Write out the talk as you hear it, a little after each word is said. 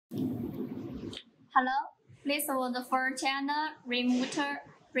Hello, please hold the 4-channel remote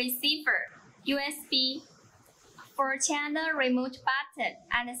receiver, USB 4-channel remote button,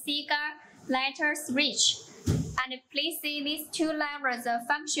 and cigar lighter switch. And please see these two levels of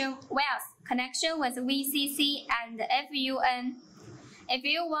function wires, connection with VCC and FUN. If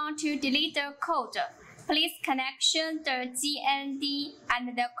you want to delete the code, please connection the GND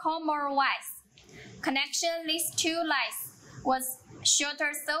and the common wires. Connection these two lines with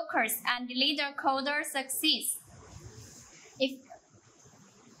shorter circuits and delete the code succeeds.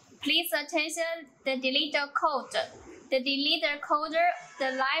 Please attention the delete code. The delete coder,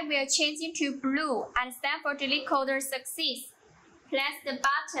 the light will change into blue and stand for delete coder succeeds. Press the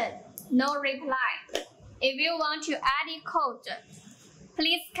button, no reply. If you want to edit code,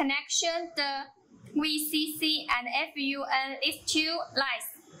 please connection the VCC and FUN these two lines.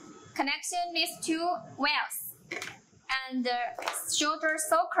 Connection these two wires and the shorter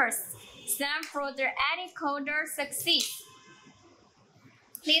circuits stand for the edit coder succeeds.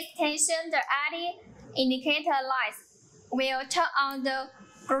 Please attention the edit indicator lights will turn on the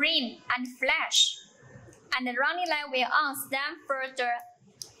green and flash, and the running light will on stand for the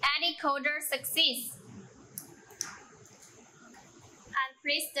edit coder succeeds. And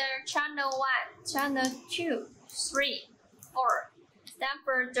please the channel 1, channel 2, 3, 4 stand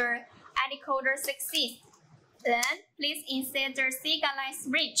for the edit coder succeeds. Then please insert the cigar light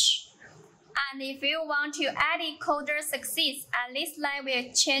switch. And if you want to edit coder succeeds, and this light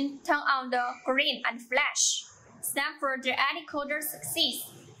will turn on the green and flash. Stand for the edit coder succeeds.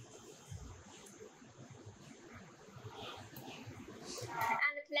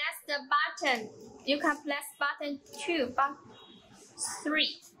 And press the button. You can press button 2, but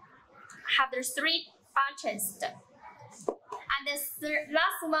 3. Have the 3 buttons. And the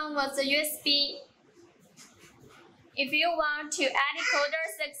last one was the USB. If you want to edit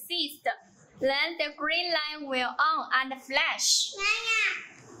coder succeeds, then the green light will on and flash.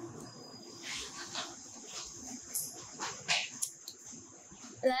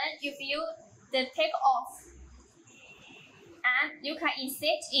 Then if you take off, and you can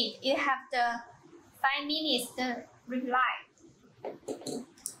insert it, you have the 5 minutes to reply.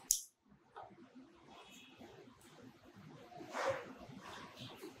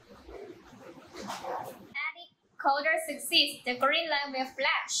 Edit coder succeeds, the green light will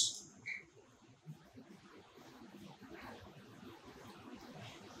flash.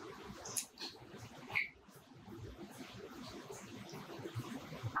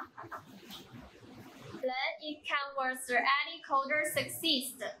 Then it can work the edit coder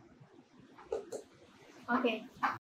succeeds. Okay.